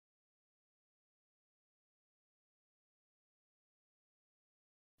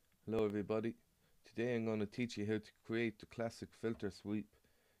Hello everybody. Today I'm going to teach you how to create the classic filter sweep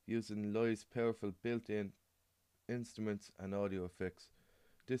using Live's powerful built-in instruments and audio effects.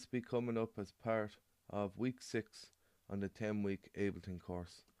 This will be coming up as part of week 6 on the 10-week Ableton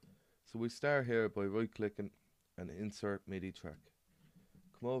course. So we start here by right clicking and insert MIDI track.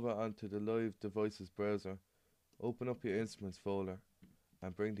 Come over onto the Live Devices browser, open up your instruments folder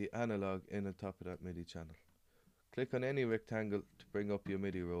and bring the analog in on top of that MIDI channel. Click on any rectangle to bring up your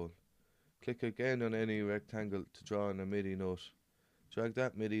MIDI roll. Click again on any rectangle to draw on a MIDI note. Drag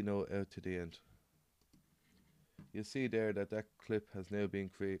that MIDI note out to the end. You'll see there that clip has now been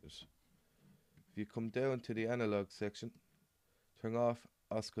created. If you come down to the analog section, turn off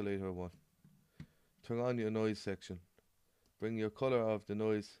oscillator 1. Turn on your noise section. Bring your color of the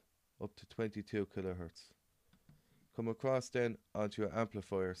noise up to 22 kHz. Come across then onto your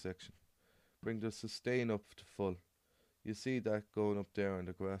amplifier section. Bring the sustain up to full. You see that going up there on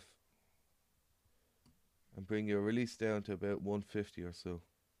the graph. And bring your release down to about 150 or so.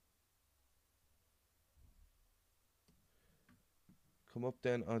 Come up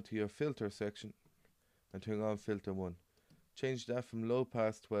then onto your filter section and turn on filter 1. Change that from low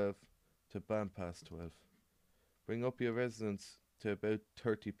pass 12 to band pass 12. Bring up your resonance to about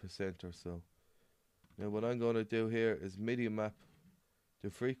 30% or so. Now what I'm going to do here is MIDI map the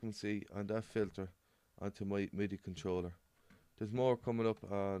frequency on that filter onto my MIDI controller. There's more coming up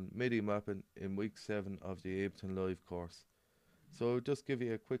on MIDI mapping in week 7 of the Ableton Live course. So I'll just give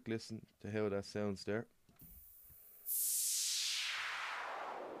you a quick listen to how that sounds there.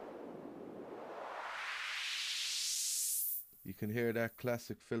 You can hear that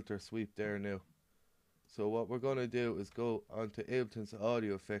classic filter sweep there now. So what we're going to do is go onto Ableton's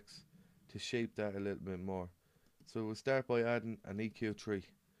audio effects to shape that a little bit more. So we'll start by adding an EQ3.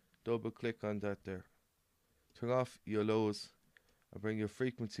 Double click on that there. Turn off your lows and bring your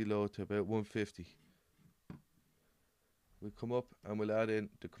frequency low to about 150. We'll come up and we'll add in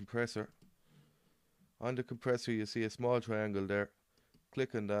the compressor. On the compressor you see a small triangle there.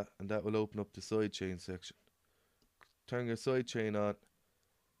 Click on that and that will open up the sidechain section. Turn your sidechain on.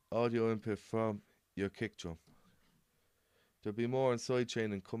 Audio input from your kick drum. There'll be more on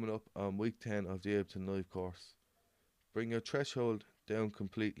sidechaining coming up on week 10 of the Ableton Live course. Bring your threshold down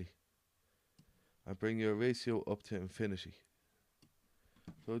completely and bring your ratio up to infinity.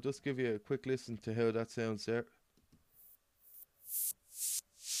 So I'll just give you a quick listen to how that sounds there.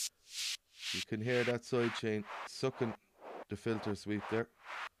 You can hear that sidechain sucking the filter sweep there.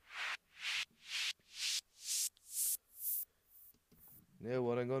 Now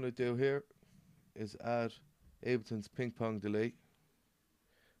what I'm going to do here is add Ableton's ping pong delay.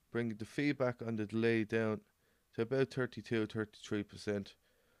 Bring the feedback on the delay down to about 32-33%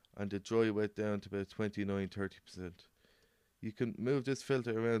 and the dry wet down to about 29-30%. You can move this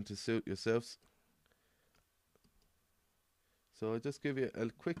filter around to suit yourselves. So I'll just give you a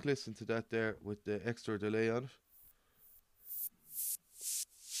quick listen to that there with the extra delay on it.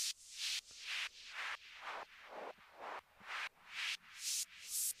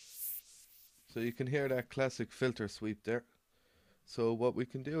 So you can hear that classic filter sweep there. So what we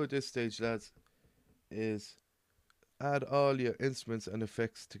can do at this stage, lads, is add all your instruments and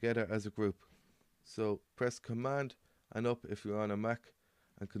effects together as a group. So press Command and up if you're on a Mac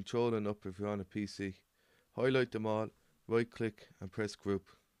and Control and up if you're on a PC. Highlight them all, right click and press Group.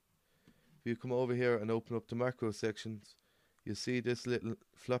 If you come over here and open up the macro sections, you see this little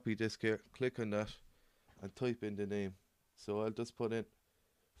floppy disk here. Click on that and type in the name. So I'll just put in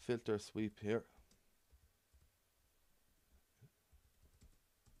filter sweep here.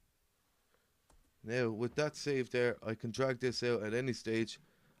 Now with that saved there, I can drag this out at any stage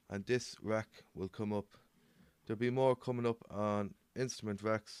and this rack will come up. There'll be more coming up on instrument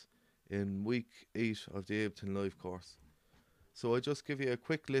racks in week 8 of the Ableton Live course. So I'll just give you a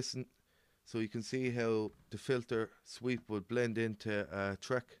quick listen so you can see how the filter sweep would blend into a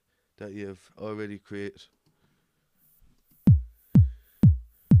track that you've already created.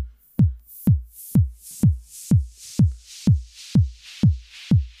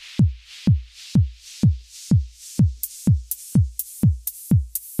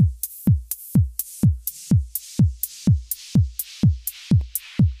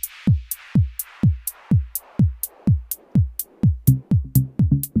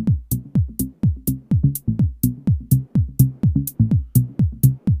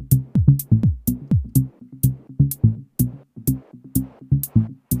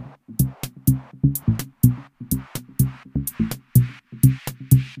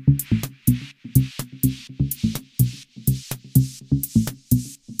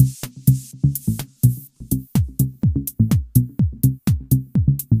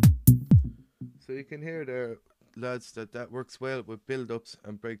 can hear there, lads, that works well with build-ups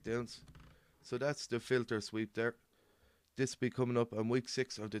and breakdowns. So that's the filter sweep there. This will be coming up on week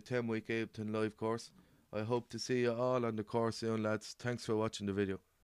 6 of the 10-week Ableton live course. I hope to see you all on the course soon, lads. Thanks for watching the video.